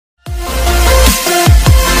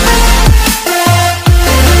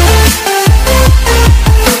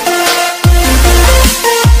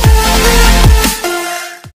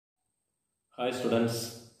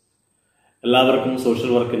എല്ലാവർക്കും സോഷ്യൽ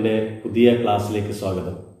വർക്കിന്റെ പുതിയ ക്ലാസ്സിലേക്ക്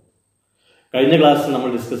സ്വാഗതം. കഴിഞ്ഞ ക്ലാസ്സിൽ നമ്മൾ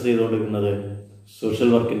ഡിസ്കസ് ചെയ്തുകൊണ്ടിരിക്കുന്നത് സോഷ്യൽ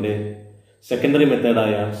വർക്കിന്റെ സെക്കൻഡറി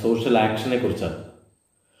മെത്തേഡായ സോഷ്യൽ ആക്ഷനെ കുറിച്ചാണ്.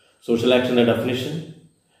 Social ആക്ഷന്റെ definition,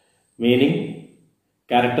 meaning,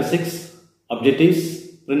 characteristics, objectives,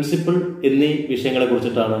 principle എന്നീ വിഷയങ്ങളെ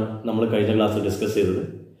കുറിച്ചിട്ടാണ് നമ്മൾ കഴിഞ്ഞ ക്ലാസ്സിൽ ഡിസ്കസ് ചെയ്തത്.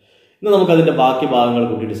 ഇന്ന് നമുക്കതിന്റെ ബാക്കി ഭാഗങ്ങൾ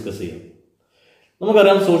കൂടി ഡിസ്കസ് ചെയ്യാം.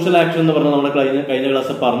 നമുക്കറിയാം, സോഷ്യൽ ആക്ഷൻ എന്ന് പറഞ്ഞാൽ നമ്മൾ കഴിഞ്ഞ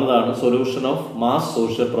ക്ലാസ്സിൽ പറഞ്ഞതാണ് solution of mass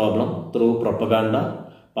social problem through propaganda,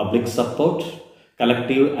 public support,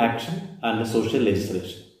 collective action and social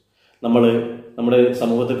legislation. നമ്മുടെ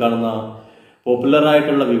സമൂഹത്തിൽ കാണുന്ന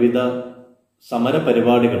പോപ്പുലറായിട്ടുള്ള വിവിധ സമര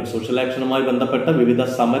പരിപാടികൾ, സോഷ്യൽ ആക്ഷനുമായി ബന്ധപ്പെട്ട വിവിധ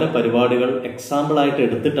സമര പരിപാടികൾ എക്സാമ്പിളായിട്ട്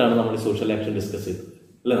എടുത്തിട്ടാണ് നമ്മൾ ഈ സോഷ്യൽ ആക്ഷൻ ഡിസ്കസ് ചെയ്തത്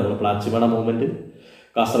അല്ലെ. നമ്മൾ പ്ലാച്ചിമണ മൂവ്മെന്റ്,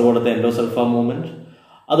 കാസർഗോഡത്തെ എൻഡോസൾഫ മൂവ്മെന്റ്,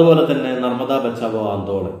 അതുപോലെ തന്നെ നർമ്മദ ബച്ചാവോ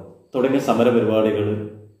ആന്തോളൻ തുടങ്ങിയ സമര പരിപാടികൾ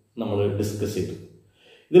നമ്മൾ ഡിസ്കസ് ചെയ്തു.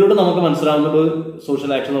 ഇതിലൂടെ നമുക്ക് മനസ്സിലാവുന്നത്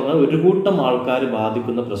സോഷ്യൽ ആക്ഷൻ എന്ന് പറഞ്ഞാൽ ഒരു കൂട്ടം ആൾക്കാർ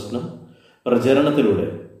ബാധിക്കുന്ന പ്രശ്നം പ്രചരണത്തിലൂടെ,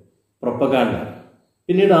 പ്രൊപ്പഗാൻഡ,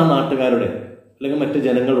 പിന്നീട് ആ നാട്ടുകാരുടെ അല്ലെങ്കിൽ മറ്റ്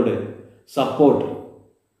ജനങ്ങളുടെ സപ്പോർട്ട്,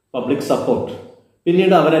 പബ്ലിക് സപ്പോർട്ട്,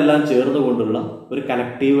 പിന്നീട് അവരെല്ലാം ചേർന്നുകൊണ്ടുള്ള ഒരു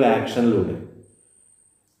കലക്റ്റീവ് ആക്ഷനിലൂടെ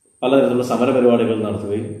പലതരത്തിലുള്ള സമര പരിപാടികൾ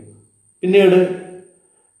നടത്തുകയും പിന്നീട്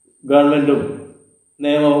ഗവൺമെന്റും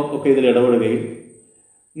നിയമവും ഒക്കെ ഇതിൽ ഇടപെടുകയും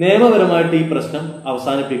നിയമപരമായിട്ട് ഈ പ്രശ്നം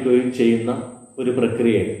അവസാനിപ്പിക്കുകയും ചെയ്യുന്ന ഒരു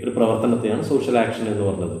പ്രക്രിയയെ, ഒരു പ്രവർത്തനത്തെയാണ് സോഷ്യൽ ആക്ഷൻ എന്ന്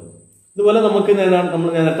പറഞ്ഞത്. ഇതുപോലെ നമുക്ക് നമ്മൾ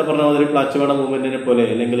നേരത്തെ പറഞ്ഞ മാതിരി പ്ലാച്ചിമണ മൂവ്മെന്റിനെ പോലെ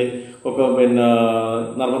അല്ലെങ്കിൽ ഒക്കെ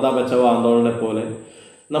നർമ്മദ ബച്ചാവോ ആന്തോളനെ പോലെ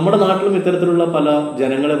നമ്മുടെ നാട്ടിലും ഇത്തരത്തിലുള്ള പല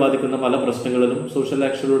ജനങ്ങളെ ബാധിക്കുന്ന പല പ്രശ്നങ്ങളിലും സോഷ്യൽ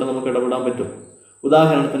ആക്ഷനിലൂടെ നമുക്ക് ഇടപെടാൻ പറ്റും.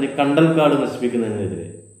 ഉദാഹരണത്തിന് കണ്ടൽക്കാട് നശിപ്പിക്കുന്നതിനെതിരെ,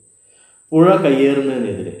 പുഴ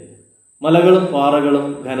കയ്യേറുന്നതിനെതിരെ, മലകളും പാറകളും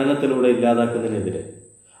ഖനനത്തിലൂടെ ഇല്ലാതാക്കുന്നതിനെതിരെ,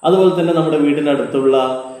 അതുപോലെ തന്നെ നമ്മുടെ വീടിനടുത്തുള്ള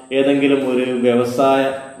ഏതെങ്കിലും ഒരു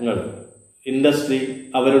വ്യവസായങ്ങൾ, ഇൻഡസ്ട്രി,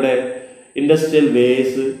 അവരുടെ ഇൻഡസ്ട്രിയൽ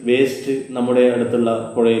വേസ്റ്റ് നമ്മുടെ അടുത്തുള്ള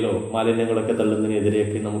പുഴയിലോ മാലിന്യങ്ങളൊക്കെ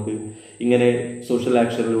തള്ളുന്നതിനെതിരെയൊക്കെ നമുക്ക് ഇങ്ങനെ സോഷ്യൽ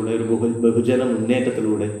ആക്ഷനിലൂടെ, ഒരു ബഹുജന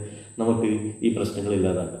മുന്നേറ്റത്തിലൂടെ നമുക്ക് ഈ പ്രശ്നങ്ങൾ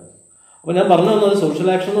ഇല്ലാതാക്കാം. അപ്പൊ ഞാൻ പറഞ്ഞു വന്നത് സോഷ്യൽ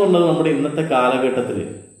ആക്ഷൻ എന്ന് പറഞ്ഞത് നമ്മുടെ ഇന്നത്തെ കാലഘട്ടത്തിൽ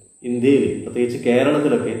ഇന്ത്യയിൽ, പ്രത്യേകിച്ച്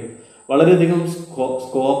കേരളത്തിലൊക്കെ വളരെയധികം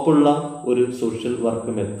സ്കോപ്പുള്ള ഒരു സോഷ്യൽ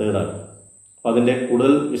വർക്ക് മെത്തേഡാണ്. അപ്പൊ അതിന്റെ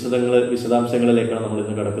കൂടുതൽ വിശദാംശങ്ങളിലേക്കാണ് നമ്മൾ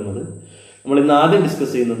ഇന്ന് കിടക്കുന്നത്. നമ്മൾ ഇന്ന് ആദ്യം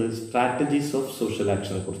ഡിസ്കസ് ചെയ്യുന്നത് സ്ട്രാറ്റജീസ് ഓഫ് സോഷ്യൽ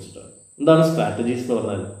ആക്ഷനെ കുറിച്ചിട്ടാണ്. എന്താണ് സ്ട്രാറ്റജീസ് എന്ന്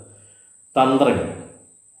പറഞ്ഞാൽ? തന്ത്രങ്ങൾ.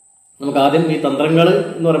 നമുക്ക് ആദ്യം ഈ തന്ത്രങ്ങൾ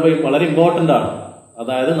എന്ന് പറയുമ്പോൾ വളരെ ഇമ്പോർട്ടന്റ് ആണ്.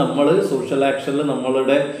 അതായത് നമ്മൾ സോഷ്യൽ ആക്ഷനിൽ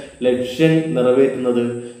നമ്മളുടെ ലക്ഷ്യം നിറവേറ്റുന്നത്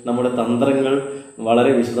നമ്മുടെ തന്ത്രങ്ങൾ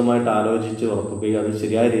വളരെ വിശദമായിട്ട് ആലോചിച്ച് ഉറപ്പിക്കുകയും അത്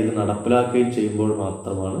ശരിയായ രീതിയിൽ നടപ്പിലാക്കുകയും ചെയ്യുമ്പോൾ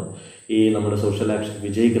മാത്രമാണ് ഈ നമ്മുടെ സോഷ്യൽ ആക്ഷൻ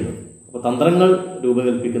വിജയിക്കുന്നത്. അപ്പൊ തന്ത്രങ്ങൾ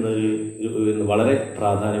രൂപകൽപ്പിക്കുന്നതിൽ വളരെ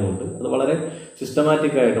പ്രാധാന്യമുണ്ട്. അത് വളരെ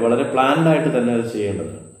സിസ്റ്റമാറ്റിക് ആയിട്ട്, വളരെ പ്ലാൻഡ് ആയിട്ട് തന്നെ അത്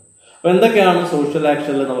ചെയ്യേണ്ടതാണ്. അപ്പൊ എന്തൊക്കെയാണ് സോഷ്യൽ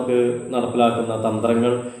ആക്ഷനിൽ നമുക്ക് നടപ്പിലാക്കുന്ന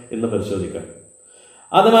തന്ത്രങ്ങൾ എന്ന് പരിശോധിക്കാം.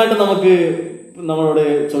 ആദ്യമായിട്ട് നമുക്ക് നമ്മളുടെ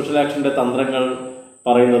സോഷ്യൽ ആക്ഷന്റെ തന്ത്രങ്ങൾ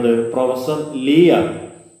പറയുന്നത് പ്രൊഫസർ ലീ ആണ്.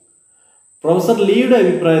 പ്രൊഫസർ ലീയുടെ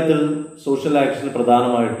അഭിപ്രായത്തിൽ സോഷ്യൽ ആക്ഷന്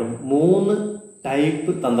പ്രധാനമായിട്ടും 3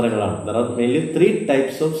 ടൈപ്പ് തന്ത്രങ്ങളാണ്. There are mainly 3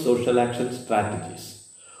 types of social action strategies.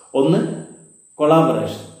 1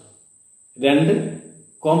 collaboration, 2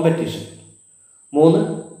 competition, 3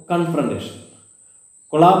 confrontation.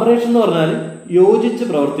 Collaboration എന്ന് പറഞ്ഞാൽ യോജിച്ച്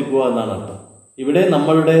പ്രവർത്തിക്കുക എന്നാണ് അർത്ഥം. ഇവിടെ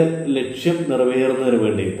നമ്മളുടെ ലക്ഷ്യം നിറവേറുന്നതിന്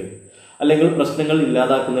വേണ്ടിയിട്ട് അല്ലെങ്കിൽ പ്രശ്നങ്ങൾ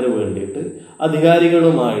ഇല്ലാതാക്കുന്നതിന് വേണ്ടിയിട്ട്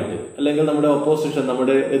അധികാരികളുമായിട്ട് അല്ലെങ്കിൽ നമ്മുടെ ഓപ്പോസിഷൻ,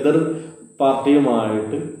 നമ്മുടെ എതിർ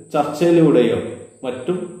പാർട്ടിയുമായിട്ട് ചർച്ചയിലൂടെയോ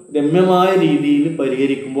മറ്റും രമ്യമായ രീതിയിൽ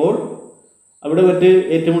പരിഹരിക്കുമ്പോൾ അവിടെ മറ്റ്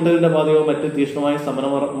ഏറ്റുമുട്ടലിന്റെ പാതയോ മറ്റ് തീക്ഷ്ണമായ സമര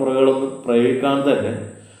മുറകളൊന്നും പ്രയോഗിക്കാതെ തന്നെ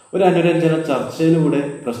ഒരു അനുരഞ്ജന ചർച്ചയിലൂടെ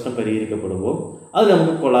പ്രശ്നം പരിഹരിക്കപ്പെടുമ്പോൾ അത്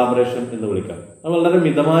നമുക്ക് കൊളാബറേഷൻ എന്ന് വിളിക്കാം. അത് വളരെ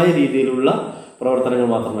മിതമായ രീതിയിലുള്ള പ്രവർത്തനങ്ങൾ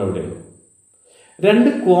മാത്രമേ അവിടെയുള്ളൂ.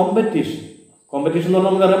 2 കോമ്പറ്റീഷൻ. കോമ്പറ്റീഷൻ എന്ന്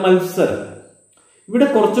പറഞ്ഞാൽ നമുക്കറിയാം മത്സരം. ഇവിടെ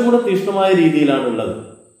കുറച്ചും കൂടെ തീക്ഷ്ണമായ രീതിയിലാണ് ഉള്ളത്.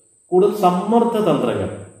 കൂടുതൽ സമ്മർദ്ദ തന്ത്രങ്ങൾ,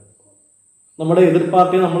 നമ്മുടെ എതിർ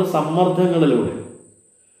പാർട്ടിയെ നമ്മൾ സമ്മർദ്ദങ്ങളിലൂടെ,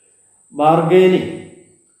 ബാർഗൈനിങ്,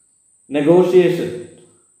 നെഗോഷിയേഷൻ,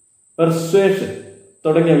 പെർസ്വേഷൻ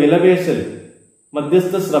തുടങ്ങിയ വിലപേശൽ,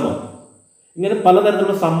 മധ്യസ്ഥ ശ്രമം, ഇങ്ങനെ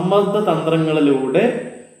പലതരത്തിലുള്ള സമ്മർദ്ദ തന്ത്രങ്ങളിലൂടെ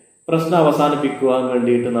പ്രശ്നം അവസാനിപ്പിക്കുവാൻ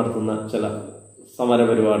വേണ്ടിയിട്ട് നടത്തുന്ന ചില സമര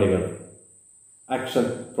പരിപാടികൾ, ആക്ഷൻ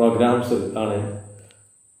പ്രോഗ്രാംസ് ആണ്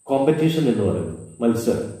കോമ്പറ്റീഷൻ എന്ന് പറയുന്നത്,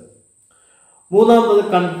 മത്സരം. 3ാമത്തത്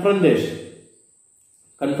കൺഫ്രണ്ടേഷൻ.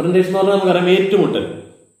 കൺഫ്രണ്ടേഷൻ എന്ന് പറഞ്ഞാൽ നമുക്കറിയാം ഏറ്റുമുട്ടൽ.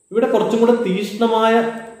 ഇവിടെ കുറച്ചും കൂടെ തീക്ഷ്ണമായ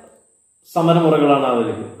സമരമുറകളാണ്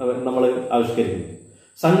നമ്മൾ ആവിഷ്കരിക്കുന്നത്.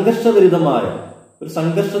 സംഘർഷവിരുദ്ധമായ ഒരു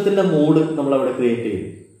സംഘർഷത്തിന്റെ മൂഡ് നമ്മൾ അവിടെ ക്രിയേറ്റ് ചെയ്യും.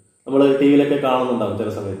 നമ്മൾ ടി വിയിലൊക്കെ കാണുന്നുണ്ടാവും ചില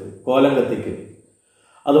സമയത്ത് കോലം കത്തിക്ക്,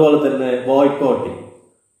 അതുപോലെ തന്നെ ബോയ്ക്കോട്ടിങ്,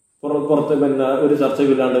 പുറത്ത് ഒരു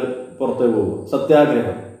ചർച്ചയില്ലാണ്ട് പുറത്തേക്ക് പോകുക,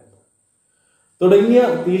 സത്യാഗ്രഹം, തുടങ്ങിയ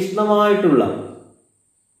തീക്ഷ്ണമായിട്ടുള്ള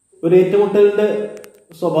ഒരു ഏറ്റുമുട്ടലിന്റെ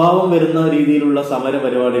സ്വഭാവം വരുന്ന രീതിയിലുള്ള സമര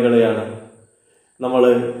പരിപാടികളെയാണ് നമ്മൾ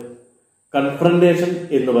കൺഫ്രണ്ടേഷൻ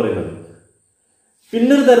എന്ന് പറയുന്നത്.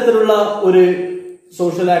 പിന്നൊരു തരത്തിലുള്ള ഒരു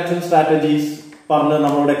സോഷ്യൽ ആക്ഷൻ സ്ട്രാറ്റജീസ് പറഞ്ഞ്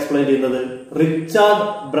നമ്മളോട് എക്സ്പ്ലെയിൻ ചെയ്യുന്നത് റിച്ചാർഡ്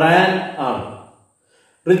ബ്രാൻഡ് ആണ്.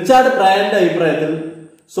 റിച്ചാർഡ് ബ്രാൻഡിന്റെ അഭിപ്രായത്തിൽ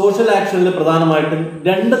സോഷ്യൽ ആക്ഷനിൽ പ്രധാനമായിട്ടും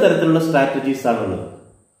 2 തരത്തിലുള്ള സ്ട്രാറ്റജീസ് ആണുള്ളത്.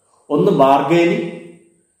 ഒന്ന് ബാർഗൈനിങ്,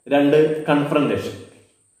 2 കൺഫ്രണ്ടേഷൻ.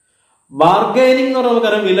 ബാർഗൈനിങ് എന്ന് പറഞ്ഞാൽ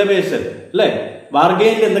നമുക്കറിയാം വിലപേശൽ അല്ലെ.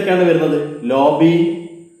 ബാർഗൈനിൽ എന്തൊക്കെയാണ് വരുന്നത്? Lobbying,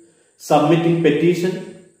 submitting petition,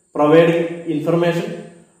 providing information,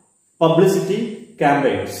 publicity,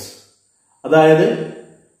 campaigns. അതായത്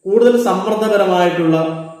കൂടുതൽ സമ്മർദ്ദപരമായിട്ടുള്ള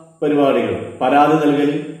പരിപാടികൾ, പരാതി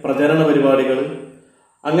നൽകൽ, പ്രചരണ പരിപാടികൾ,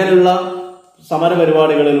 അങ്ങനെയുള്ള സമര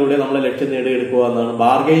പരിപാടികളിലൂടെ നമ്മളെ ലക്ഷ്യം നേടിയെടുക്കുക എന്നാണ്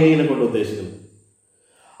ബാർഗൈനിങ്ങിനെ കൊണ്ട് ഉദ്ദേശിക്കുന്നത്.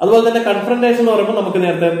 അതുപോലെ തന്നെ കൺഫ്രണ്ടേഷൻ എന്ന് പറയുമ്പോൾ നമുക്ക്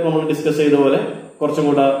നേരത്തെ നമ്മൾ ഡിസ്കസ് ചെയ്ത പോലെ കുറച്ചും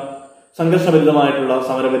കൂടെ സംഘർഷഭരിതമായിട്ടുള്ള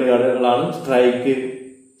സമര പരിപാടികളാണ് സ്ട്രൈക്ക്,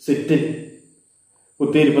 സിറ്റിൻ,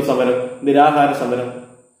 കുത്തിയിരിപ്പ് സമരം, നിരാഹാര സമരം,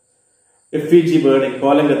 FEG ബേണിംഗ്,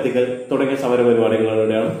 കോലം കത്തിക്കൽ തുടങ്ങിയ സമര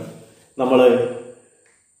പരിപാടികളിലൂടെയാണ് നമ്മൾ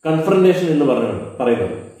കൺഫ്രണ്ടേഷൻ എന്ന്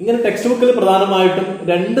പറയുന്നത്. ഇങ്ങനെ ടെക്സ്റ്റ് ബുക്കിൽ പ്രധാനമായിട്ടും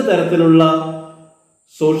 2 തരത്തിലുള്ള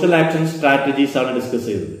സോഷ്യൽ ആക്ഷൻ സ്ട്രാറ്റജീസ് ആണ് ഡിസ്കസ്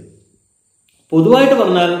ചെയ്തത്. പൊതുവായിട്ട്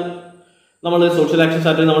പറഞ്ഞാൽ നമ്മൾ സോഷ്യൽ ആക്ഷൻ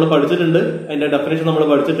സ്ട്രാറ്റജി നമ്മൾ പഠിച്ചിട്ടുണ്ട്, അതിന്റെ ഡെഫിനേഷൻ നമ്മൾ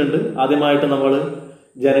പഠിച്ചിട്ടുണ്ട്. ആദ്യമായിട്ട് നമ്മൾ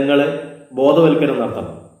ജനങ്ങളെ ബോധവൽക്കരണം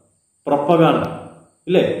നടത്തണം, പ്രൊപ്പഗാൻഡ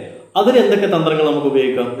ഇല്ലേ. അതിന് എന്തൊക്കെ തന്ത്രങ്ങൾ നമുക്ക്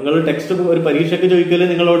ഉപയോഗിക്കാം? നിങ്ങൾ ടെക്സ്റ്റ് ഒരു പരീക്ഷയ്ക്ക് ചോദിക്കല്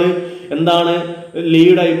നിങ്ങളോട് എന്താണ്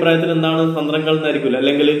ലീയുടെ അഭിപ്രായത്തിൽ എന്താണ് തന്ത്രങ്ങൾ എന്നായിരിക്കില്ല,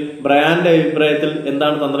 അല്ലെങ്കിൽ ബ്രാൻഡ് അഭിപ്രായത്തിൽ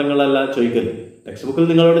എന്താണ് തന്ത്രങ്ങളല്ല ചോദിക്കല്. ടെക്സ്റ്റ് ബുക്കിൽ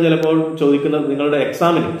നിങ്ങളോട് ചിലപ്പോൾ ചോദിക്കുന്നത്, നിങ്ങളുടെ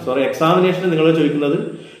എക്സാമിനേഷന് നിങ്ങളോട് ചോദിക്കുന്നത്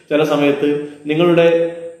ചില സമയത്ത്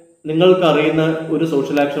നിങ്ങൾക്ക് അറിയുന്ന ഒരു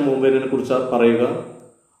സോഷ്യൽ ആക്ഷൻ മൂവ്മെന്റിനെ കുറിച്ച് പറയുക,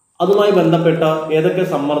 അതുമായി ബന്ധപ്പെട്ട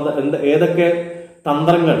ഏതൊക്കെ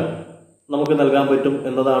തന്ത്രങ്ങൾ നമുക്ക് നൽകാൻ പറ്റും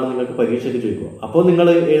എന്നതാണ് നിങ്ങൾക്ക് പരീക്ഷയ്ക്ക് ചോദിക്കുക. അപ്പോൾ നിങ്ങൾ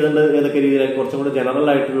എഴുതേണ്ടത് ഏതൊക്കെ രീതിയിലായി കുറച്ചും കൂടി ജനറൽ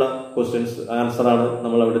ആയിട്ടുള്ള ക്വസ്റ്റ്യൻസ് ആൻസറാണ്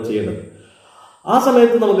നമ്മൾ അവിടെ ചെയ്യേണ്ടത്. ആ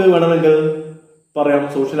സമയത്ത് നമുക്ക് വേണമെങ്കിൽ പറയാം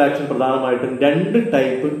സോഷ്യൽ ആക്ഷൻ പ്രധാനമായിട്ടും 2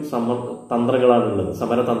 ടൈപ്പ് തന്ത്രങ്ങളാണുള്ളത്,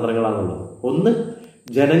 സമരതന്ത്രങ്ങളാണുള്ളത്. ഒന്ന്,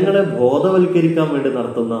 ജനങ്ങളെ ബോധവൽക്കരിക്കാൻ വേണ്ടി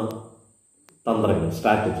നടത്തുന്ന തന്ത്രങ്ങൾ,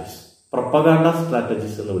 സ്ട്രാറ്റജീസ്, പ്രൊപ്പഗാൻഡ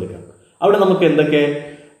സ്ട്രാറ്റജീസ് എന്ന് വിളിക്കാം. അവിടെ നമുക്ക് എന്തൊക്കെ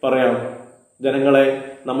പറയാം? ജനങ്ങളെ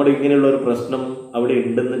നമ്മുടെ ഇങ്ങനെയുള്ള ഒരു പ്രശ്നം അവിടെ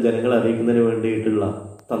ഉണ്ടെന്ന് ജനങ്ങളെ അറിയിക്കുന്നതിന് വേണ്ടിയിട്ടുള്ള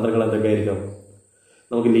തന്ത്രങ്ങൾ എന്തൊക്കെയായിരിക്കാം?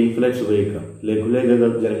 നമുക്ക് ലീഫ്ലെറ്റ്സ് ഉപയോഗിക്കാം,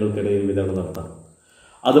 ലഘുലേഖകൾ ജനങ്ങൾക്കിടയിൽ വിതരണം നടത്താം,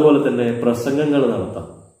 അതുപോലെ തന്നെ പ്രസംഗങ്ങൾ നടത്താം,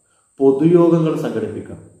 പൊതുയോഗങ്ങൾ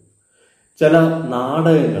സംഘടിപ്പിക്കാം, ചില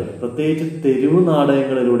നാടകങ്ങൾ, പ്രത്യേകിച്ച് തെരുവ്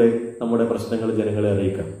നാടകങ്ങളിലൂടെ നമ്മുടെ പ്രശ്നങ്ങൾ ജനങ്ങളെ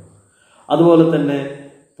അറിയിക്കാം, അതുപോലെ തന്നെ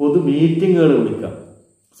പൊതു മീറ്റിങ്ങുകൾ വിളിക്കാം,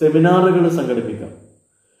 സെമിനാറുകൾ സംഘടിപ്പിക്കാം.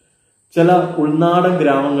 ചില ഉൾനാടൻ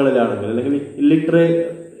ഗ്രാമങ്ങളിലാണെങ്കിൽ അല്ലെങ്കിൽ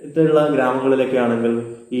ഇല്ലിറ്ററേറ്റുള്ള ഗ്രാമങ്ങളിലൊക്കെ ആണെങ്കിൽ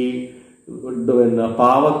ഈ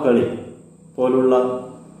പാവക്കളി പോലുള്ള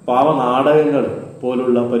പാവനാടകങ്ങൾ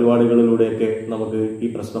പോലുള്ള പരിപാടികളിലൂടെയൊക്കെ നമുക്ക് ഈ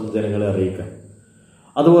പ്രശ്നം ജനങ്ങളെ അറിയിക്കാം.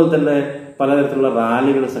 അതുപോലെ തന്നെ പലതരത്തിലുള്ള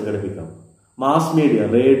റാലികൾ സംഘടിപ്പിക്കാം. മാസ് മീഡിയ,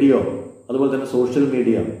 റേഡിയോ, അതുപോലെ തന്നെ സോഷ്യൽ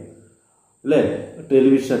മീഡിയ അല്ലെ,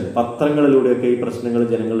 ടെലിവിഷൻ, പത്രങ്ങളിലൂടെയൊക്കെ ഈ പ്രശ്നങ്ങൾ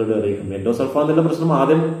ജനങ്ങളോട് അറിയിക്കും. എൻഡോസൾഫാന്റെ പ്രശ്നം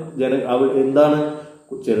ആദ്യം എന്താണ്,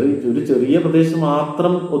 ഒരു ചെറിയ പ്രദേശം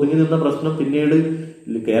മാത്രം ഒതുങ്ങി നിന്ന പ്രശ്നം പിന്നീട്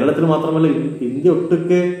കേരളത്തിൽ മാത്രമല്ല ഇന്ത്യ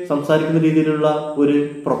ഒട്ടുക്കെ സംസാരിക്കുന്ന രീതിയിലുള്ള ഒരു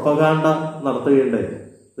പ്രൊപ്പഗാൻഡ നടത്തുകയുണ്ടായി.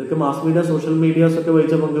 ഇതൊക്കെ മാസ് മീഡിയ, സോഷ്യൽ മീഡിയാസ് ഒക്കെ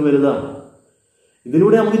വഹിച്ച പങ്ക് വലുതാണ്.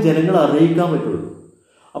 ഇതിലൂടെ നമുക്ക് ജനങ്ങളെ അറിയിക്കാൻ പറ്റുള്ളൂ.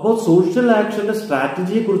 അപ്പോൾ സോഷ്യൽ ആക്ഷന്റെ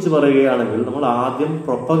സ്ട്രാറ്റജിയെ കുറിച്ച് പറയുകയാണെങ്കിൽ നമ്മൾ ആദ്യം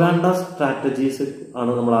പ്രൊപ്പഗാൻഡ സ്ട്രാറ്റജീസ്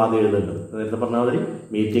ആണ് നമ്മൾ ആദ്യം എഴുതേണ്ടത്. നേരത്തെ പറഞ്ഞ മാതിരി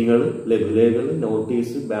മീറ്റിങ്ങുകൾ, ലഘുലേഖകൾ,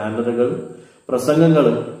 നോട്ടീസ്, ബാനറുകൾ, പ്രസംഗങ്ങൾ,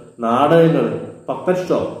 നാടകങ്ങൾ, പപ്പറ്റ്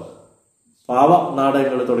ഷോ, പാവ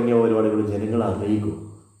നാടകങ്ങൾ തുടങ്ങിയ പരിപാടികൾ ജനങ്ങളെ അറിയിക്കും.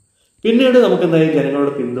 പിന്നീട് നമുക്ക് എന്തായാലും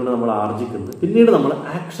ജനങ്ങളുടെ പിന്തുണ നമ്മൾ ആർജിക്കുന്നത്. പിന്നീട് നമ്മൾ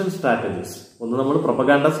ആക്ഷൻ സ്ട്രാറ്റജീസ്, ഒന്ന് നമ്മൾ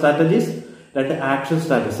പ്രൊപ്പഗാൻഡ സ്ട്രാറ്റജീസ്, 2 ആക്ഷൻ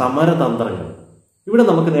സ്ട്രാറ്റജി, സമരതന്ത്രങ്ങൾ. ഇവിടെ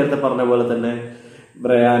നമുക്ക് നേരത്തെ പറഞ്ഞ പോലെ തന്നെ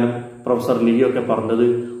ബ്രയാനും പ്രൊഫസർ ലിയോ ഒക്കെ പറഞ്ഞത്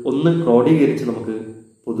ഒന്ന് ക്രോഡീകരിച്ച് നമുക്ക്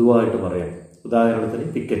പൊതുവായിട്ട് പറയാം. ഉദാഹരണത്തിന്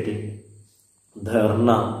പിക്കറ്റിംഗ്, ധർണ,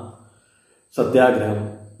 സത്യാഗ്രഹം,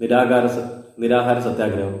 നിരാഹാര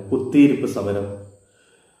സത്യാഗ്രഹം, കുത്തിയിരിപ്പ് സമരം,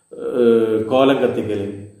 കോലം കത്തിക്കൽ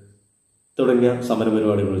തുടങ്ങിയ സമര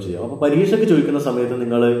പരിപാടികൾ ചെയ്യാം. അപ്പൊ പരീക്ഷയ്ക്ക് ചോദിക്കുന്ന സമയത്ത്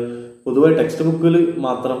നിങ്ങൾ പൊതുവെ ടെക്സ്റ്റ് ബുക്കിൽ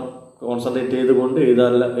മാത്രം കോൺസെൻട്രേറ്റ് ചെയ്തുകൊണ്ട്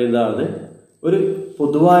എഴുതാതെ ഒരു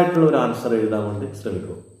പൊതുവായിട്ടുള്ള ഒരു ആൻസർ എഴുതാൻ വേണ്ടി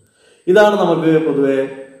ശ്രമിക്കും. ഇതാണ് നമുക്ക് പൊതുവെ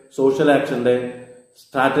സോഷ്യൽ ആക്ഷന്റെ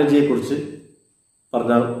സ്ട്രാറ്റജിയെ കുറിച്ച്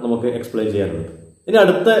പറഞ്ഞാൽ നമുക്ക് എക്സ്പ്ലെയിൻ ചെയ്യാനുള്ളത്. ഇനി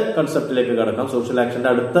അടുത്ത കൺസെപ്റ്റിലേക്ക് കടക്കാം, സോഷ്യൽ ആക്ഷന്റെ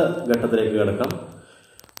അടുത്ത ഘട്ടത്തിലേക്ക് കടക്കാം,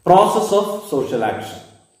 പ്രോസസ് ഓഫ് സോഷ്യൽ ആക്ഷൻ.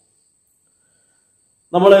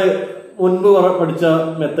 നമ്മൾ മുൻപ് പഠിച്ച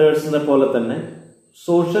മെത്തേഡ്സിനെ പോലെ തന്നെ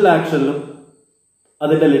സോഷ്യൽ ആക്ഷനിലും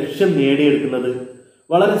അതിന്റെ ലക്ഷ്യം നേടിയെടുക്കുന്നത്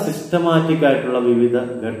വളരെ സിസ്റ്റമാറ്റിക് ആയിട്ടുള്ള വിവിധ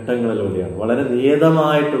ഘട്ടങ്ങളിലൂടെയാണ്. വളരെ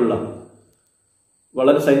നിയതമായിട്ടുള്ള,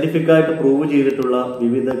 വളരെ സയന്റിഫിക് ആയിട്ട് പ്രൂവ് ചെയ്തിട്ടുള്ള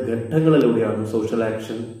വിവിധ ഘട്ടങ്ങളിലൂടെയാണ് സോഷ്യൽ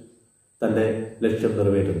ആക്ഷൻ തന്റെ ലക്ഷ്യം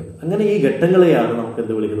നിറവേറ്റുന്നത്. അങ്ങനെ ഈ ഘട്ടങ്ങളെയാണ് നമുക്ക്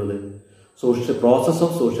എന്ത് വിളിക്കുന്നത്? പ്രോസസ്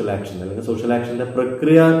ഓഫ് സോഷ്യൽ ആക്ഷൻ, അല്ലെങ്കിൽ സോഷ്യൽ ആക്ഷന്റെ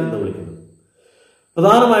പ്രക്രിയ എന്ന് വിളിക്കുന്നത്.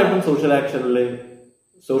 പ്രധാനമായിട്ടും സോഷ്യൽ ആക്ഷനിലെ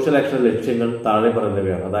ലക്ഷ്യങ്ങൾ താഴെ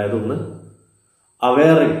പറയുന്നവയാണ്. അതായത് ഒന്ന്,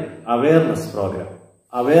 awareness programme,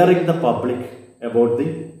 അവെയറിംഗ് the public about the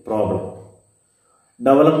problem,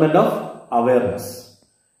 development of awareness.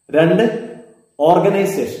 2,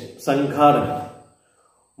 organisation, സംഘാടനം.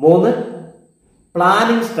 3,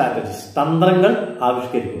 planning strategies, തന്ത്രങ്ങൾ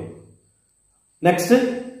ആവിഷ്കരിക്കുക. Next,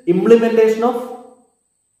 implementation of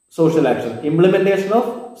social action, implementation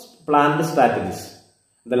of planned strategies.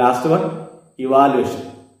 The last one, evaluation.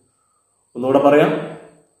 ഒന്നുകൂടെ പറയാം,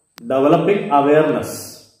 ഡെവലപ്പിംഗ് അവയർനെസ്,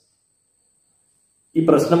 ഈ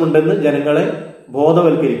പ്രശ്നമുണ്ടെന്ന് ജനങ്ങളെ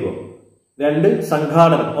ബോധവൽക്കരിക്കുക. 2,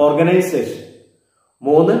 സംഘാടനം, ഓർഗനൈസേഷൻ.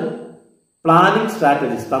 3, പ്ലാനിംഗ്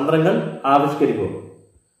സ്ട്രാറ്റജീസ്, തന്ത്രങ്ങൾ ആവിഷ്കരിക്കുക.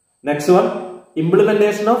 Next one,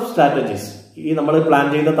 implementation of strategies, ഈ നമ്മൾ plan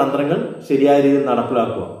ചെയ്ത തന്ത്രങ്ങൾ ശരിയായ രീതിയിൽ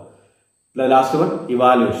നടപ്പിലാക്കുക. Last one,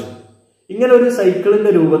 evaluation. ഇങ്ങനെ ഒരു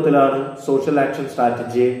സൈക്കിളിന്റെ രൂപത്തിലാണ് സോഷ്യൽ ആക്ഷൻ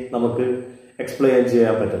സ്ട്രാറ്റജിയെ നമുക്ക് എക്സ്പ്ലെയിൻ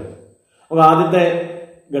ചെയ്യാൻ പറ്റുന്നത്. നമുക്ക് ആദ്യത്തെ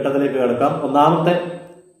ഘട്ടത്തിലേക്ക് കിടക്കാം. ഒന്നാമത്തെ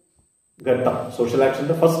ഘട്ടം, social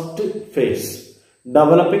ആക്ഷന്റെ first phase,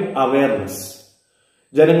 developing awareness,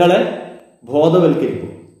 ജനങ്ങളെ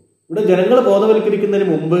ബോധവൽക്കരിക്കും. ഇവിടെ ജനങ്ങളെ ബോധവൽക്കരിക്കുന്നതിന്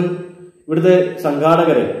മുമ്പ് ഇവിടുത്തെ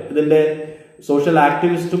സംഘാടകരെ, ഇതിന്റെ സോഷ്യൽ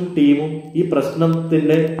ആക്ടിവിസ്റ്റും ടീമും ഈ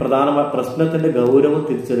പ്രശ്നത്തിന്റെ ഗൗരവം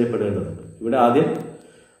തിരിച്ചറിയപ്പെടേണ്ടതുണ്ട്. ഇവിടെ ആദ്യം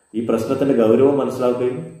ഈ പ്രശ്നത്തിന്റെ ഗൗരവം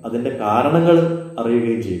മനസ്സിലാക്കുകയും അതിന്റെ കാരണങ്ങൾ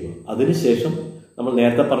അറിയുകയും ചെയ്യുക. അതിനുശേഷം നമ്മൾ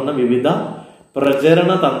നേരത്തെ പറഞ്ഞ വിവിധ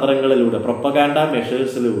പ്രചരണ തന്ത്രങ്ങളിലൂടെ, പ്രൊപ്പഗാൻഡ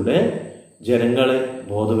മെഷേഴ്സിലൂടെ ജനങ്ങളെ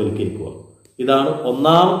ബോധവൽക്കരിക്കുക. ഇതാണ്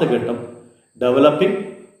ഒന്നാമത്തെ ഘട്ടം, ഡെവലപ്പിംഗ്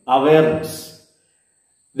അവയർനെസ്.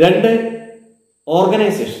 2,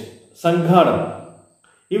 ഓർഗനൈസേഷൻ, സംഘാടനം.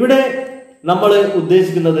 ഇവിടെ നമ്മൾ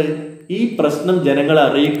ഉദ്ദേശിക്കുന്നത് ഈ പ്രശ്നം ജനങ്ങളെ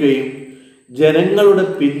അറിയിക്കുകയും ജനങ്ങളുടെ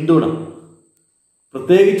പിന്തുണ,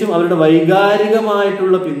 പ്രത്യേകിച്ചും അവരുടെ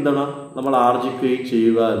വൈകാരികമായിട്ടുള്ള പിന്തുണ നമ്മൾ ആർജിക്കുകയും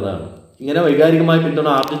ചെയ്യുക എന്നതാണ്. ഇങ്ങനെ വൈകാരികമായ പിന്തുണ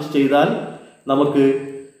ആർജിച്ച് ചെയ്താൽ നമുക്ക്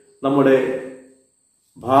നമ്മുടെ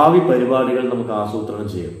ഭാവി പരിപാടികൾ നമുക്ക് ആസൂത്രണം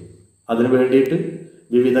ചെയ്യാം. അതിനു വേണ്ടിയിട്ട്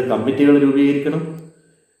വിവിധ കമ്മിറ്റികൾ രൂപീകരിക്കണം,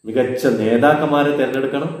 മികച്ച നേതാക്കന്മാരെ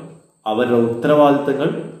തിരഞ്ഞെടുക്കണം, അവരുടെ ഉത്തരവാദിത്തങ്ങൾ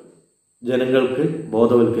ജനങ്ങൾക്ക്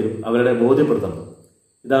അവരുടെ ബോധ്യപ്പെടുത്തണം.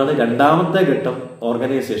 ഇതാണ് രണ്ടാമത്തെ ഘട്ടം,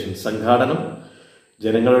 ഓർഗനൈസേഷൻ, സംഘാടനം,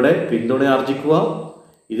 ജനങ്ങളുടെ പിന്തുണ ആർജിക്കുക,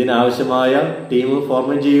 ഇതിനാവശ്യമായ ടീം ഫോം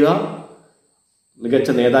ചെയ്യുക, മികച്ച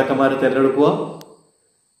നേതാക്കന്മാരെ തിരഞ്ഞെടുക്കുക,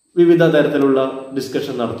 വിവിധ തരത്തിലുള്ള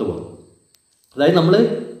ഡിസ്കഷൻ നടത്തുക. അതായത് നമ്മൾ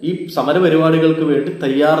ഈ സമര പരിപാടികൾക്ക് വേണ്ടി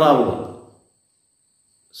തയ്യാറാവുക,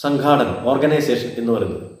 സംഘാടനം, ഓർഗനൈസേഷൻ എന്ന്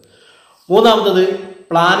പറയുന്നത്. മൂന്നാമത്തത്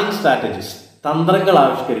പ്ലാനിംഗ് സ്ട്രാറ്റജീസ്, തന്ത്രങ്ങൾ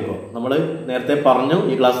ആവിഷ്കരിക്കുക. നമ്മൾ നേരത്തെ പറഞ്ഞു,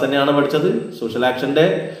 ഈ ക്ലാസ് തന്നെയാണ് പഠിച്ചത്. സോഷ്യൽ ആക്ഷന്റെ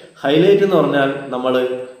ഹൈലൈറ്റ് എന്ന് പറഞ്ഞാൽ നമ്മൾ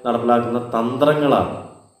നടപ്പിലാക്കുന്ന തന്ത്രങ്ങളാണ്.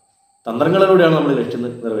 തന്ത്രങ്ങളിലൂടെയാണ് നമ്മൾ ലക്ഷ്യം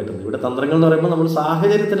നിറവേറ്റുന്നത്. ഇവിടെ തന്ത്രങ്ങൾ എന്ന് പറയുമ്പോൾ നമ്മൾ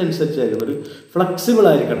സാഹചര്യത്തിനനുസരിച്ചായിരിക്കും, ഒരു ഫ്ലെക്സിബിൾ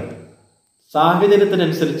ആയിരിക്കണം.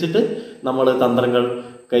 സാഹചര്യത്തിനനുസരിച്ചിട്ട് നമ്മൾ തന്ത്രങ്ങൾ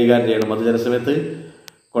കൈകാര്യം ചെയ്യണം. അത് ചില സമയത്ത്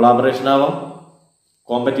കൊളാബറേഷൻ ആവാം,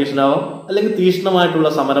 കോമ്പറ്റീഷൻ ആവാം, അല്ലെങ്കിൽ തീക്ഷ്ണമായിട്ടുള്ള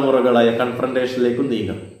സമരമുറകളായ കൺഫ്രണ്ടേഷനിലേക്കും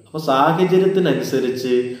നീങ്ങാം. അപ്പൊ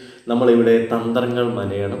സാഹചര്യത്തിനനുസരിച്ച് നമ്മളിവിടെ തന്ത്രങ്ങൾ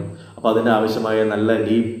മെനയണം. അപ്പൊ അതിനാവശ്യമായ നല്ല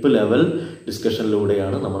ഡീപ്പ് ലെവൽ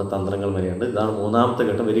ഡിസ്കഷനിലൂടെയാണ് നമ്മൾ തന്ത്രങ്ങൾ മെനയേണ്ടത്. ഇതാണ് മൂന്നാമത്തെ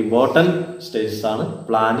ഘട്ടം. വെരി ഇമ്പോർട്ടൻറ്റ് സ്റ്റേജസ് ആണ്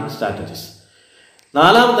പ്ലാനിംഗ് സ്ട്രാറ്റജീസ്.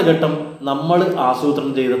 നാലാമത്തെ ഘട്ടം, നമ്മൾ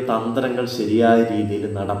ആസൂത്രണം ചെയ്ത തന്ത്രങ്ങൾ ശരിയായ രീതിയിൽ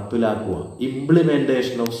നടപ്പിലാക്കുക,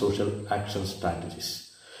 implementation of social action strategies.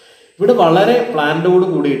 ഇവിടെ വളരെ പ്ലാൻഡോട്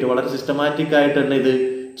കൂടിയിട്ട്, വളരെ സിസ്റ്റമാറ്റിക് ആയിട്ട് തന്നെ ഇത്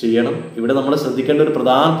ചെയ്യണം. ഇവിടെ നമ്മൾ ശ്രദ്ധിക്കേണ്ട ഒരു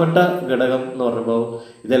പ്രധാനപ്പെട്ട ഘടകം എന്ന് പറയുമ്പോൾ,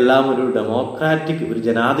 ഇതെല്ലാം ഒരു ഡെമോക്രാറ്റിക്, ഒരു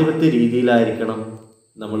ജനാധിപത്യ രീതിയിലായിരിക്കണം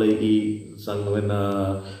നമ്മൾ ഈ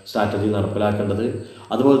സ്ട്രാറ്റജി നടപ്പിലാക്കേണ്ടത്.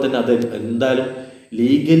 അതുപോലെ തന്നെ അത് എന്തായാലും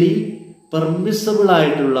ലീഗലി പെർമിസിബിൾ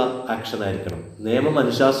ആയിട്ടുള്ള ആക്ഷൻ ആയിരിക്കണം. നിയമം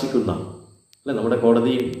അനുശാസിക്കുന്ന, അല്ലെ, നമ്മുടെ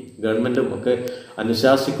കോടതിയും ഗവൺമെന്റും ഒക്കെ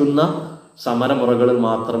അനുശാസിക്കുന്ന സമരമുറകളിൽ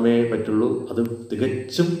മാത്രമേ പറ്റുള്ളൂ. അത്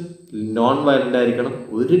തികച്ചും നോൺ വയലന്റ് ആയിരിക്കണം.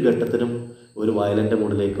 ഒരു ഘട്ടത്തിനും ഒരു വയലന്റ്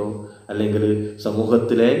മൂഡിലേക്കോ അല്ലെങ്കിൽ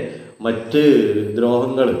സമൂഹത്തിലെ മറ്റ്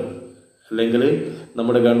ദ്രോഹങ്ങൾ, അല്ലെങ്കിൽ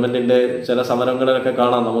നമ്മുടെ ഗവൺമെന്റിന്റെ ചില സമരങ്ങളിലൊക്കെ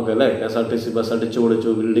കാണാം നമുക്ക്, അല്ലെ, KSRTC ബസ് അടിച്ചു പൊളിച്ചു,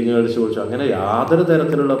 ബിൽഡിംഗ് അടിച്ചു പൊളിച്ചു, അങ്ങനെ യാതൊരു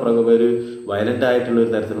തരത്തിലുള്ള ഒരു വയലന്റ് ആയിട്ടുള്ള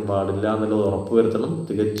ഒരു തരത്തിലും പാടില്ല എന്നുള്ളത് ഉറപ്പുവരുത്തണം.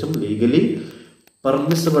 തികച്ചും ലീഗലി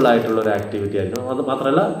പെർമിസിബിൾ ആയിട്ടുള്ള ഒരു ആക്ടിവിറ്റി ആയിരുന്നു. അത്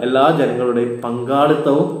മാത്രമല്ല, എല്ലാ ജനങ്ങളുടെയും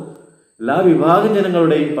പങ്കാളിത്തവും, എല്ലാ വിഭാഗം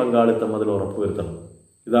ജനങ്ങളുടെയും പങ്കാളിത്തം അതിൽ ഉറപ്പുവരുത്തണം.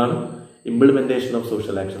 ഇതാണ് implementation of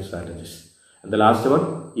social action strategies. And the last one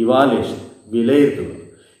evaluation, വിലയിരുത്തുക.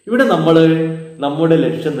 ഇവിടെ നമ്മൾ നമ്മുടെ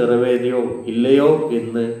ലക്ഷ്യം നിറവേറിയോ ഇല്ലയോ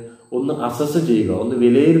എന്ന് ഒന്ന് അസസ് ചെയ്യുക, ഒന്ന്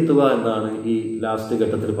വിലയിരുത്തുക എന്നാണ് ഈ ലാസ്റ്റ്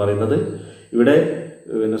ഘട്ടത്തിൽ പറയുന്നത്. ഇവിടെ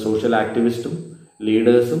പിന്നെ സോഷ്യൽ ആക്ടിവിസ്റ്റും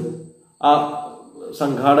ലീഡേഴ്സും ആ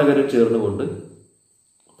സംഘാടകരും ചേർന്നുകൊണ്ട്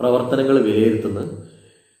പ്രവർത്തനങ്ങൾ വിലയിരുത്തുന്നത്.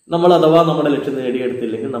 നമ്മൾ അഥവാ നമ്മുടെ ലക്ഷ്യം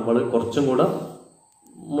നേടിയെടുത്തില്ലെങ്കിൽ നമ്മൾ കുറച്ചും കൂടെ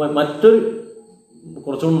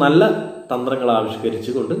കുറച്ചും നല്ല തന്ത്രങ്ങൾ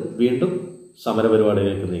ആവിഷ്കരിച്ചുകൊണ്ട് വീണ്ടും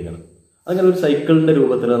സമരപരിപാടിയിലേക്ക് നീങ്ങണം. അങ്ങനെ ഒരു സൈക്കിളിന്റെ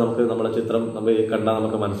രൂപത്തിൽ നമുക്ക് നമ്മുടെ ചിത്രം നമ്മൾ കണ്ടാൽ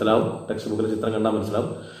നമുക്ക് മനസ്സിലാവും, ടെക്സ്റ്റ് ബുക്കിൽ ചിത്രം കണ്ടാൽ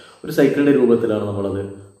മനസ്സിലാവും. ഒരു സൈക്കിളിന്റെ രൂപത്തിലാണ് നമ്മളത്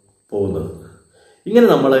പോകുന്നത്.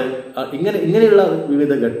 ഇങ്ങനെ ഇങ്ങനെയുള്ള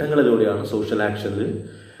വിവിധ ഘട്ടങ്ങളിലൂടെയാണ് സോഷ്യൽ ആക്ഷനിൽ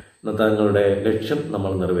തങ്ങളുടെ ലക്ഷ്യം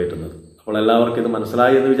നമ്മൾ നിറവേറ്റുന്നത്. അപ്പോൾ എല്ലാവർക്കും ഇത്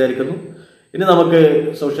മനസ്സിലായി എന്ന് വിചാരിക്കുന്നു. ഇനി നമുക്ക്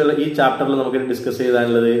ഈ ചാപ്റ്ററിൽ നമുക്ക് ഡിസ്കസ്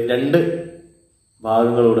ചെയ്താനുള്ളത് 2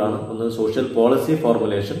 ഭാഗങ്ങളോടാണ്. ഒന്ന് social policy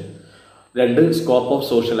formulation, 2 scope of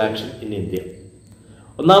social action in India.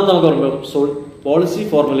 ഒന്നാമത് നമുക്ക് പറയുമ്പോൾ പോളിസി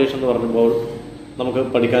ഫോർമുലേഷൻ എന്ന് പറയുമ്പോൾ നമുക്ക്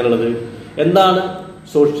പഠിക്കാനുള്ളത് എന്താണ്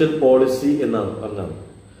സോഷ്യൽ പോളിസി എന്നാണ് പറഞ്ഞത്.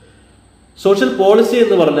 സോഷ്യൽ പോളിസി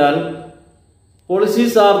എന്ന് പറഞ്ഞാൽ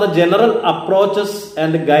policies are the general approaches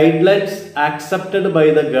and guidelines accepted by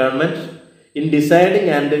the government in deciding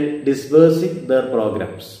and ഡിസ്ബേഴ്സിങ് there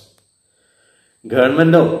programmes.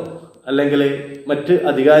 ഗവൺമെന്റോ അല്ലെങ്കിൽ മറ്റ്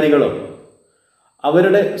അധികാരികളോ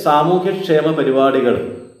അവരുടെ സാമൂഹ്യക്ഷേമ പരിപാടികൾ,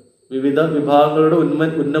 വിവിധ വിഭാഗങ്ങളുടെ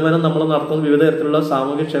ഉന്നമനം നമ്മൾ നടത്തുന്ന വിവിധ തരത്തിലുള്ള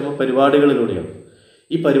സാമൂഹ്യക്ഷേമ പരിപാടികളിലൂടെയാണ്.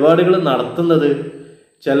 ഈ പരിപാടികൾ നടത്തുന്നത്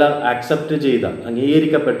ചില ആക്സെപ്റ്റ് ചെയ്ത,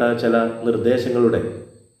 അംഗീകരിക്കപ്പെട്ട ചില നിർദ്ദേശങ്ങളുടെ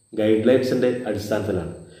ഗൈഡ് ലൈൻസിന്റെ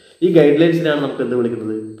അടിസ്ഥാനത്തിലാണ്. ഈ ഗൈഡ് ലൈൻസിനാണ് നമുക്ക് എന്ത്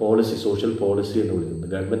വിളിക്കുന്നത്? പോളിസി, സോഷ്യൽ പോളിസി എന്ന് വിളിക്കുന്നത്.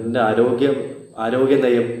 ഗവൺമെന്റിന്റെ ആരോഗ്യ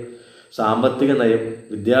നയം, സാമ്പത്തിക നയം,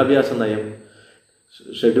 വിദ്യാഭ്യാസ നയം,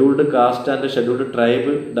 scheduled caste and scheduled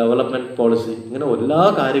tribe development policy, ഇങ്ങനെ എല്ലാ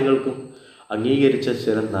കാര്യങ്ങൾക്കും അംഗീകരിച്ച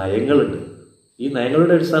ചില നയങ്ങളുണ്ട്. ഈ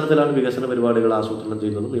നയങ്ങളുടെ അടിസ്ഥാനത്തിലാണ് വികസന പരിപാടികൾ ആസൂത്രണം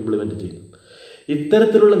ചെയ്യുന്നതും ഇംപ്ലിമെന്റ് ചെയ്യുന്നതും.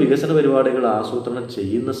 ഇത്തരത്തിലുള്ള വികസന പരിപാടികൾ ആസൂത്രണം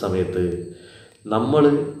ചെയ്യുന്ന സമയത്ത് നമ്മൾ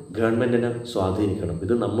ഗവൺമെന്റിനെ സ്വാധീനിക്കണം.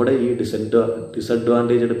 ഇത് നമ്മുടെ ഈ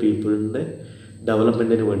ഡിസഡ്വാൻറ്റേജ്ഡ് പീപ്പിളിന്റെ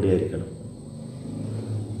ഡെവലപ്മെന്റിന് വേണ്ടിയായിരിക്കണം.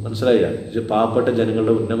 മനസ്സിലായില്ല? പാവപ്പെട്ട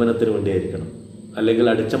ജനങ്ങളുടെ ഉന്നമനത്തിന് വേണ്ടിയായിരിക്കണം. അല്ലെങ്കിൽ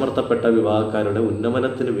അടിച്ചമർത്തപ്പെട്ട വിഭാഗക്കാരുടെ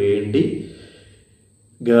ഉന്നമനത്തിന് വേണ്ടി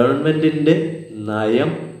ഗവൺമെന്റിന്റെ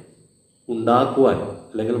നയം ഉണ്ടാക്കുവാൻ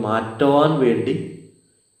അല്ലെങ്കിൽ മാറ്റുവാൻ വേണ്ടി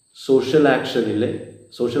സോഷ്യൽ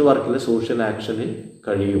വർക്കിലെ സോഷ്യൽ ആക്ഷനിൽ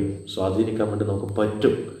കഴിയും, സ്വാധീനിക്കാൻ വേണ്ടി നമുക്ക്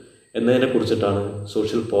പറ്റും എന്നതിനെ കുറിച്ചിട്ടാണ്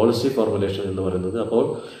സോഷ്യൽ പോളിസി ഫോർമുലേഷൻ എന്ന് പറയുന്നത്. അപ്പോൾ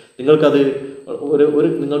നിങ്ങൾക്കത്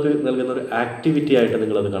നിങ്ങൾക്ക് നൽകുന്ന ഒരു ആക്ടിവിറ്റി ആയിട്ട്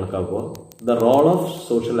നിങ്ങളത് കണക്കാക്കുക. The role of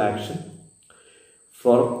social action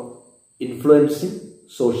for influencing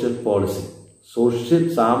social policy.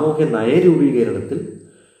 സാമൂഹ്യ നയരൂപീകരണത്തിൽ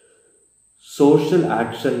സോഷ്യൽ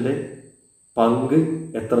ആക്ഷന്റെ പങ്ക്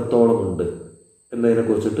എത്രത്തോളമുണ്ട് എന്നതിനെ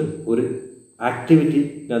കുറിച്ചിട്ട് ഒരു ആക്ടിവിറ്റി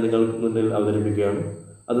ഞാൻ നിങ്ങൾക്ക് മുന്നിൽ അവതരിപ്പിക്കുകയാണ്.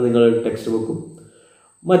 അത് നിങ്ങൾ ടെക്സ്റ്റ് ബുക്കും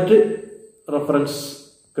മറ്റ് റെഫറൻസ്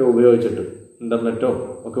ഒക്കെ ഉപയോഗിച്ചിട്ട്, ഇന്റർനെറ്റോ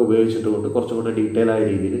ഒക്കെ ഉപയോഗിച്ചിട്ട് കൊണ്ട് കുറച്ചും കൂടെ ഡീറ്റെയിൽ ആയ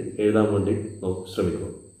രീതിയിൽ എഴുതാൻ വേണ്ടി ശ്രമിക്കുക.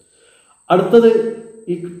 അടുത്തത്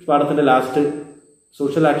ഈ പാഠത്തിന്റെ ലാസ്റ്റ്,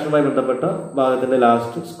 സോഷ്യൽ ആക്ഷനുമായി ബന്ധപ്പെട്ട ഭാഗത്തിന്റെ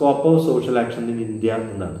last, scope of social action in India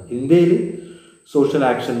എന്നാണ്. ഇന്ത്യയിൽ സോഷ്യൽ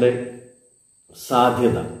ആക്ഷന്റെ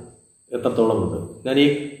സാധ്യത എത്രത്തോളം ഉണ്ട്. ഞാൻ ഈ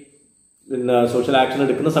സോഷ്യൽ ആക്ഷൻ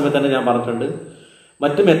എടുക്കുന്ന സമയത്ത് തന്നെ ഞാൻ പറഞ്ഞിട്ടുണ്ട്,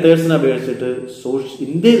 മറ്റ് മെത്തേഡ്സിനെ അപേക്ഷിച്ചിട്ട്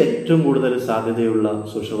ഇന്ത്യയിൽ ഏറ്റവും കൂടുതൽ സാധ്യതയുള്ള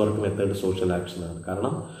സോഷ്യൽ വർക്ക് മെത്തേഡ് സോഷ്യൽ ആക്ഷനാണ്.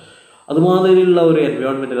 കാരണം അതുമാതിരിയുള്ള ഒരു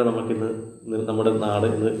എൻവയോൺമെന്റിലാണ് നമുക്കിന്ന് നമ്മുടെ നാട്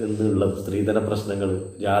എന്നുള്ള സ്ത്രീധന പ്രശ്നങ്ങൾ,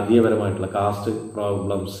 ജാതീയപരമായിട്ടുള്ള കാസ്റ്റ്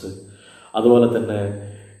പ്രോബ്ലംസ്, അതുപോലെ തന്നെ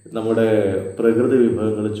നമ്മുടെ പ്രകൃതി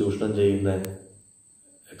വിഭവങ്ങൾ ചൂഷണം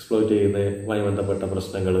എക്സ്പ്ലോയിറ്റ് ചെയ്യുന്നതുമായി ബന്ധപ്പെട്ട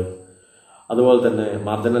പ്രശ്നങ്ങൾ, അതുപോലെ തന്നെ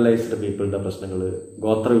മാർജിനലൈസ്ഡ് പീപ്പിളിന്റെ പ്രശ്നങ്ങൾ,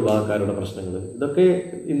 ഗോത്ര വിഭാഗക്കാരുടെ പ്രശ്നങ്ങൾ, ഇതൊക്കെ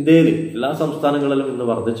ഇന്ത്യയിൽ എല്ലാ സംസ്ഥാനങ്ങളിലും ഇന്ന്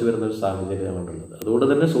വർദ്ധിച്ചു വരുന്ന ഒരു സാഹചര്യമാണുള്ളത്. അതുകൊണ്ട്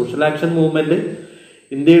തന്നെ സോഷ്യൽ ആക്ഷൻ മൂവ്മെന്റ്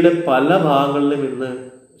ഇന്ത്യയുടെ പല ഭാഗങ്ങളിലും ഇന്ന്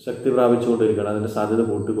ശക്തി പ്രാപിച്ചുകൊണ്ടിരിക്കുകയാണ്, അതിന്റെ സാധ്യത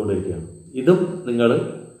കൂട്ടിക്കൊണ്ടിരിക്കുകയാണ്. ഇതും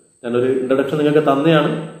ഞാനൊരു ഇൻട്രൊഡക്ഷൻ നിങ്ങൾക്ക്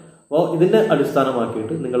തന്നെയാണ്. അപ്പോൾ ഇതിന്റെ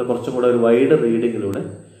അടിസ്ഥാനമാക്കിയിട്ട് നിങ്ങൾ കുറച്ചും കൂടെ ഒരു വൈഡ് റീഡിങ്ങിലൂടെ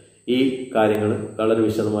ഈ കാര്യങ്ങൾ വളരെ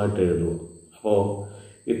വിശദമായിട്ട് എഴുതുക. അപ്പോൾ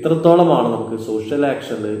ഇത്രത്തോളമാണ് നമുക്ക് സോഷ്യൽ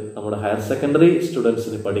ആക്ഷനിൽ നമ്മുടെ ഹയർ സെക്കൻഡറി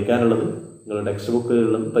സ്റ്റുഡൻസിന് പഠിക്കാനുള്ളത്. നിങ്ങളുടെ ടെക്സ്റ്റ്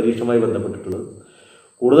ബുക്കുകളിലും പരീക്ഷയുമായി ബന്ധപ്പെട്ടിട്ടുള്ളത്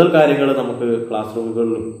കൂടുതൽ കാര്യങ്ങൾ നമുക്ക് ക്ലാസ്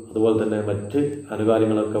റൂമുകളിലും അതുപോലെ തന്നെ മറ്റ്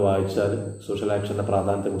അനുകാര്യങ്ങളൊക്കെ വായിച്ചാൽ സോഷ്യൽ ആക്ഷന്റെ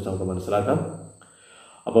പ്രാധാന്യത്തെക്കുറിച്ച് നമുക്ക് മനസ്സിലാക്കാം.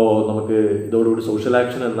 അപ്പോൾ നമുക്ക് ഇതോടുകൂടി സോഷ്യൽ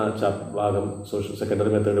ആക്ഷൻ എന്ന ഭാഗം സോഷ്യൽ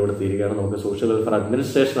സെക്കൻഡറി മെത്തേഡ് ഇവിടെ തീരുകയാണ്. നമുക്ക് സോഷ്യൽ വെൽഫെയർ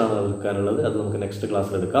അഡ്മിനിസ്ട്രേഷനാണ് എടുക്കാനുള്ളത്. അത് നമുക്ക് നെക്സ്റ്റ്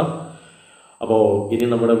ക്ലാസ്സിൽ എടുക്കാം. അപ്പോൾ ഇനി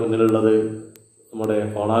നമ്മുടെ മുന്നിലുള്ളത് നമ്മുടെ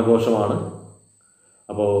ഓണാഘോഷമാണ്.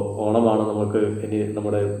 അപ്പോൾ ഓണമാണ് നമുക്ക് ഇനി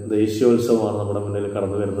നമ്മുടെ ദേശീയോത്സവമാണ് നമ്മുടെ മുന്നിൽ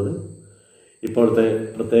കടന്നു വരുന്നത്. ഇപ്പോഴത്തെ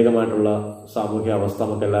പ്രത്യേകമായിട്ടുള്ള സാമൂഹ്യ അവസ്ഥ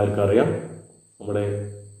നമുക്ക് എല്ലാവർക്കും അറിയാം. നമ്മുടെ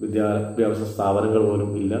വിദ്യാഭ്യാസ സ്ഥാപനങ്ങൾ പോലും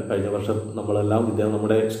ഇല്ല. കഴിഞ്ഞ വർഷം നമ്മളെല്ലാം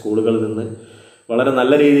നമ്മുടെ സ്കൂളുകളിൽ നിന്ന് വളരെ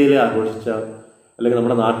നല്ല രീതിയിൽ ആഘോഷിച്ച, അല്ലെങ്കിൽ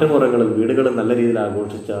നമ്മുടെ നാട്ടുപുറങ്ങളിൽ വീടുകളിൽ നല്ല രീതിയിൽ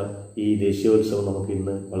ആഘോഷിച്ച ഈ ദേശീയോത്സവം നമുക്ക്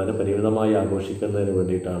ഇന്ന് വളരെ പരിമിതമായി ആഘോഷിക്കുന്നതിന്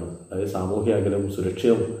വേണ്ടിയിട്ടാണ്. അതായത് സാമൂഹ്യ അകലവും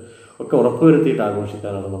സുരക്ഷയും ഒക്കെ ഉറപ്പുവരുത്തിയിട്ട്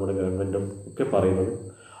ആഘോഷിക്കാനാണ് നമ്മുടെ ഗവൺമെൻറ്റും ഒക്കെ പറയുന്നത്.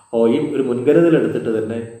 അപ്പോൾ ഈ ഒരു മുൻകരുതലെടുത്തിട്ട്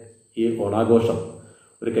തന്നെ ഈ ഓണാഘോഷം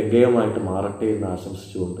ഒരു കെങ്കേയമായിട്ട് മാറട്ടെ എന്ന്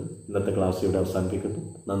ആശംസിച്ചുകൊണ്ട് ഇന്നത്തെ ക്ലാസ് ഇവിടെ അവസാനിപ്പിക്കുന്നു.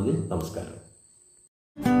 നന്ദി, നമസ്കാരം.